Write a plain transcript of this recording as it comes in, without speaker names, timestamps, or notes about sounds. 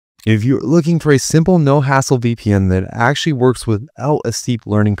If you're looking for a simple, no-hassle VPN that actually works without a steep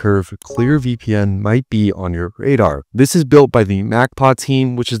learning curve, ClearVPN might be on your radar. This is built by the MacPod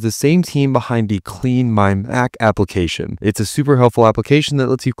team, which is the same team behind the Clean My Mac application. It's a super helpful application that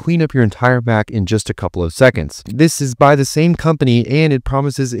lets you clean up your entire Mac in just a couple of seconds. This is by the same company, and it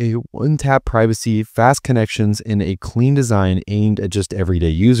promises a one-tap privacy, fast connections, and a clean design aimed at just everyday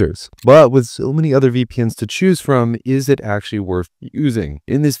users. But with so many other VPNs to choose from, is it actually worth using?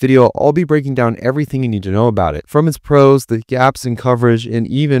 In this video, I'll be breaking down everything you need to know about it, from its pros, the gaps in coverage, and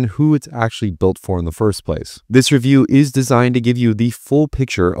even who it's actually built for in the first place. This review is designed to give you the full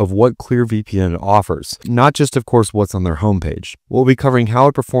picture of what ClearVPN offers, not just, of course, what's on their homepage. We'll be covering how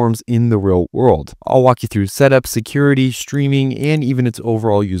it performs in the real world. I'll walk you through setup, security, streaming, and even its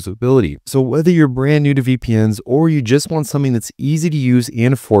overall usability. So whether you're brand new to VPNs or you just want something that's easy to use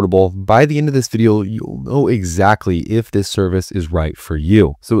and affordable, by the end of this video, you'll know exactly if this service is right for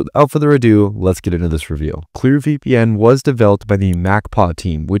you. So without further ado, let's get into this review. ClearVPN was developed by the MacPod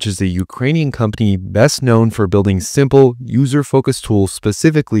team, which is a Ukrainian company best known for building simple, user-focused tools,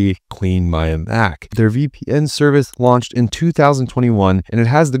 specifically Clean My Mac. Their VPN service launched in 2021, and it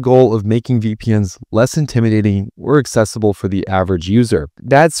has the goal of making VPNs less intimidating or accessible for the average user.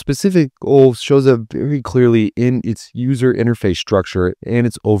 That specific goal shows up very clearly in its user interface structure and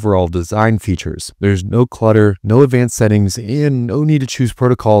its overall design features. There's no clutter, no advanced settings, and no need to choose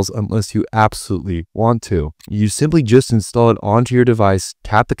protocols unless you absolutely want to. You simply just install it onto your device,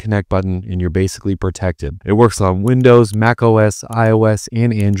 tap the connect button, and you're basically protected. It works on Windows, macOS, iOS,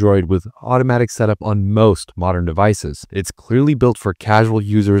 and Android with automatic setup on most modern devices. It's clearly built for casual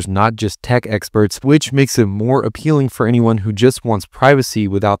users, not just tech experts, which makes it more appealing for anyone who just wants privacy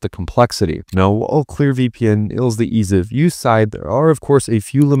without the complexity. Now, while ClearVPN nails the ease of use side, there are of course a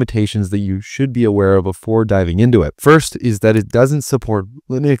few limitations that you should be aware of before diving into it. First is that it doesn't support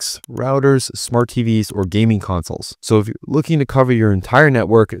Linux, routers, smart TVs, or gaming consoles. So if you're looking to cover your entire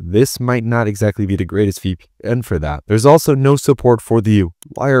network, this might not exactly be the greatest VPN for that. There's also no support for the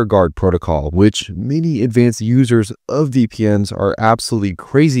WireGuard protocol, which many advanced users of VPNs are absolutely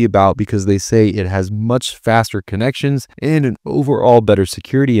crazy about because they say it has much faster connections and an overall better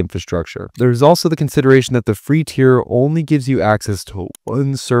security infrastructure. There's also the consideration that the free tier only gives you access to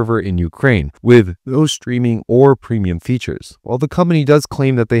one server in Ukraine, with no streaming or premium features. While the company does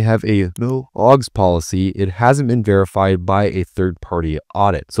claim that they have a no logs policy, it hasn't been verified by a third-party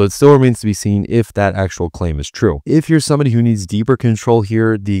audit. So it still remains to be seen if that actual claim is true. If you're somebody who needs deeper control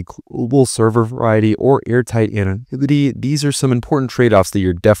here, the global server variety or airtight anonymity, these are some important trade-offs that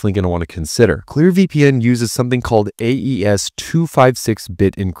you're definitely going to want to consider. ClearVPN uses something called AES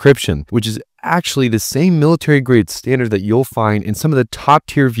 256-bit encryption, which is actually the same military-grade standard that you'll find in some of the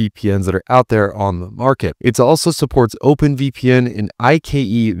top-tier VPNs that are out there on the market. It also supports OpenVPN and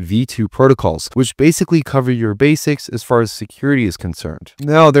IPv2 protocols, which basically cover your basics as far as security is concerned.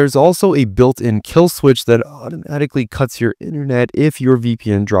 Now, there's also a built-in kill switch that automatically cuts your internet if your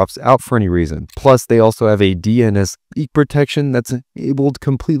VPN drops out for any reason. Plus, they also have a DNS leak protection that's enabled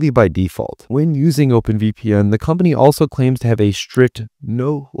completely by default. When using OpenVPN, the company also claims to have a strict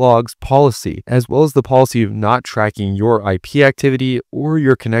no logs policy, as well as the policy of not tracking your IP activity or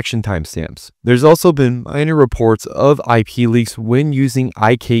your connection timestamps. There's also been minor reports of IP leaks when using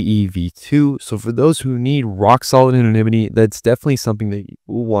IPv2, so for those who need rock-solid anonymity, that's definitely something that you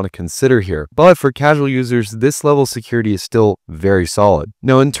will want to consider here. But for casual users, this level of security is still very solid.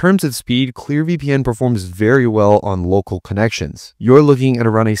 Now, in terms of speed, ClearVPN performs very well on local connections. You're looking at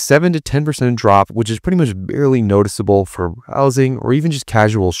around a 7 to 10% drop, which is pretty much barely noticeable for browsing or even just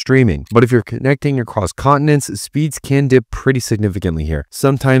casual streaming. But if you're connecting across continents, speeds can dip pretty significantly here,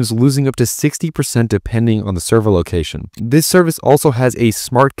 sometimes losing up to 60% depending on the server location. This service also has a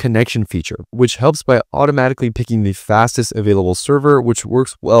smart connection feature, which helps by automatically picking the fastest available server, which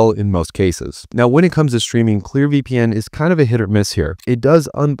works well in most cases. Now, when it comes to streaming, ClearVPN is kind of a hit or miss here. It does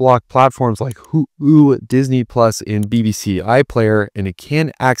unblock platforms like Hulu, Disney Plus, and BBC iPlayer, and it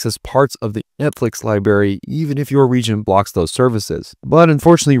can access parts of the Netflix library even if your region blocks those services. But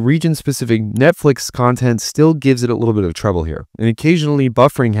unfortunately, region-specific Netflix content still gives it a little bit of trouble here, and occasionally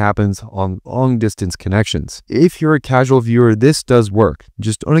buffering happens on long-distance connections. If you're a casual viewer, this does work.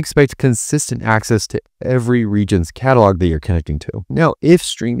 Just don't expect consistent access to every region's catalog that you're connecting to. Now, if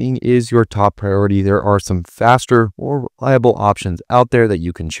streaming is your top priority, there are some faster, more reliable options out there that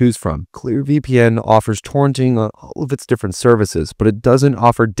you can choose from. ClearVPN offers torrenting on all of its different services, but it doesn't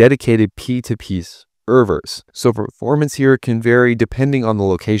offer dedicated P2P servers. So performance here can vary depending on the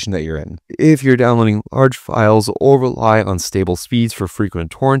location that you're in. If you're downloading large files or rely on stable speeds for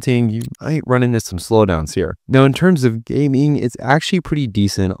frequent torrenting, you might run into some slowdowns here. Now, in terms of gaming, it's actually pretty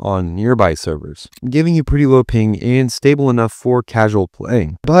decent on nearby servers, giving you pretty low ping and stable enough for casual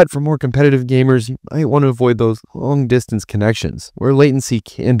playing. But for more competitive gamers, you might want to avoid those long distance connections where latency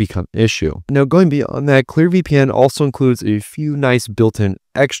can become an issue. Now, going beyond that, ClearVPN also includes a few nice built-in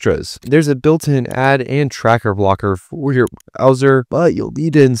extras. There's a built-in ad and tracker blocker for your browser, but you'll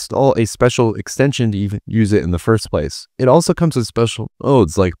need to install a special extension to even use it in the first place. It also comes with special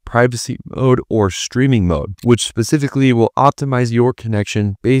modes like privacy mode or streaming mode, which specifically will optimize your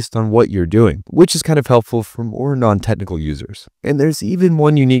connection based on what you're doing, which is kind of helpful for more non-technical users. And there's even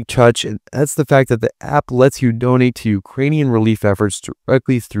one unique touch, and that's the fact that the app lets you donate to Ukrainian relief efforts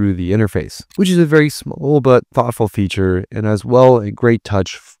directly through the interface, which is a very small but thoughtful feature, and as well a great touch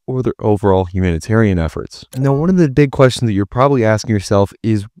for their overall humanitarian efforts. Now, one of the big questions that you're probably asking yourself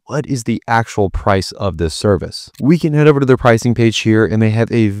is, what is the actual price of this service? We can head over to their pricing page here, and they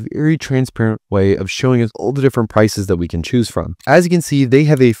have a very transparent way of showing us all the different prices that we can choose from. As you can see, they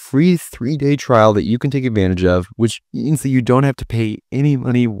have a free 3-day trial that you can take advantage of, which means that you don't have to pay any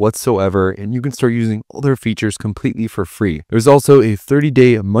money whatsoever, and you can start using all their features completely for free. There's also a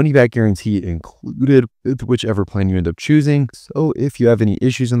 30-day money-back guarantee included with whichever plan you end up choosing, so if you have any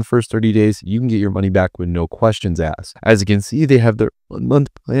issues in the first 30 days, you can get your money back with no questions asked. As you can see, they have their 1-month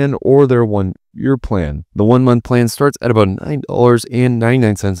plan or their 1-year plan. The 1-month plan starts at about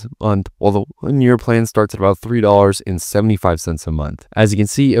 $9.99 a month, while the 1-year plan starts at about $3.75 a month. As you can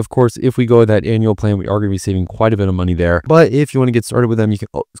see, of course, if we go with that annual plan, we are going to be saving quite a bit of money there. But if you want to get started with them, you can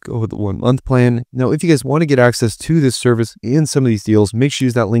always go with the 1-month plan. Now, if you guys want to get access to this service and some of these deals, make sure you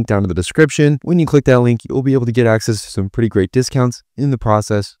use that link down in the description. When you click that link, you'll be able to get access to some pretty great discounts in the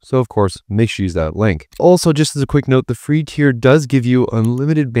process. So of course, make sure you use that link. Also, just as a quick note, the free tier does give you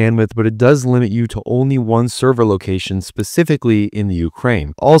unlimited bandwidth, but it does limit you to only one server location, specifically in the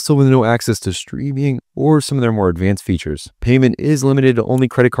Ukraine. Also, with no access to streaming or some of their more advanced features. Payment is limited to only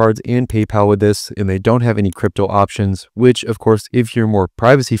credit cards and PayPal with this, and they don't have any crypto options, which of course, if you're more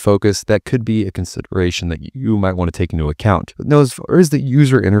privacy focused, that could be a consideration that you might want to take into account. But now, as far as the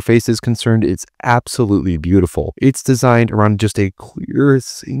user interface is concerned, it's absolutely beautiful. It's designed around just a clear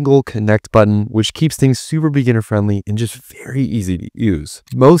single connect button, which keeps things super beginner friendly and just very easy to use.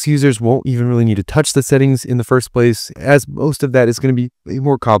 Most users won't even really need to touch the settings in the first place, as most of that is going to be way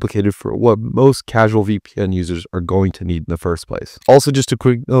more complicated for what most casual VPN users are going to need in the first place. Also, just a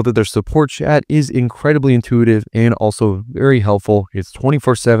quick note that their support chat is incredibly intuitive and also very helpful. It's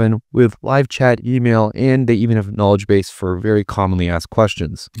 24/7 with live chat, email, and they even have a knowledge base for very commonly asked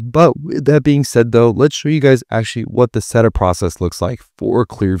questions. But with that being said though, let's show you guys actually what the setup process looks like for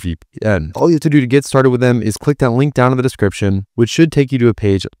ClearVPN. All you have to do to get started with them is click that link down in the description, which should take you to a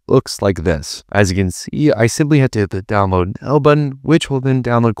page that looks like this. As you can see, I simply had to hit the download now button, which will then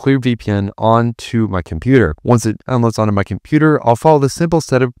download ClearVPN onto my computer. Once it downloads onto my computer, I'll follow the simple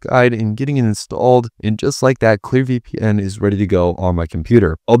setup guide in getting it installed, and just like that, ClearVPN is ready to go on my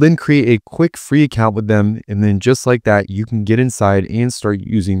computer. I'll then create a quick free account with them, and then just like that, you can get inside and start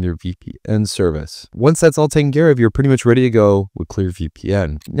using their VPN service. Once that's all taken care of, you're pretty much ready to go with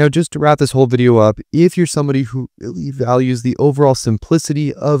ClearVPN. Now, just to wrap this whole video up, if you're somebody who really values the overall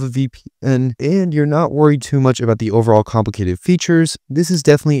simplicity of a VPN and you're not worried too much about the overall complicated features, this is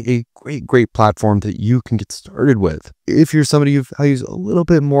definitely a great platform that you can get started with. If you're somebody who values a little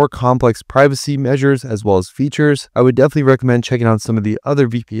bit more complex privacy measures as well as features, I would definitely recommend checking out some of the other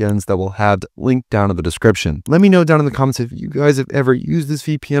VPNs that will have linked down in the description. Let me know down in the comments if you guys have ever used this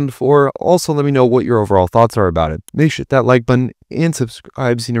VPN before. Also, let me know what your overall thoughts are about it. Make sure to hit that like button and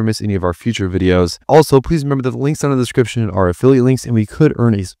subscribe so you never miss any of our future videos. Also, please remember that the links down in the description are affiliate links, and we could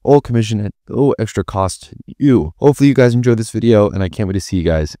earn a small commission at no extra cost to you. Hopefully you guys enjoyed this video, and I can't wait to see you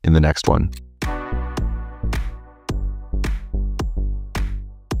guys in the next one.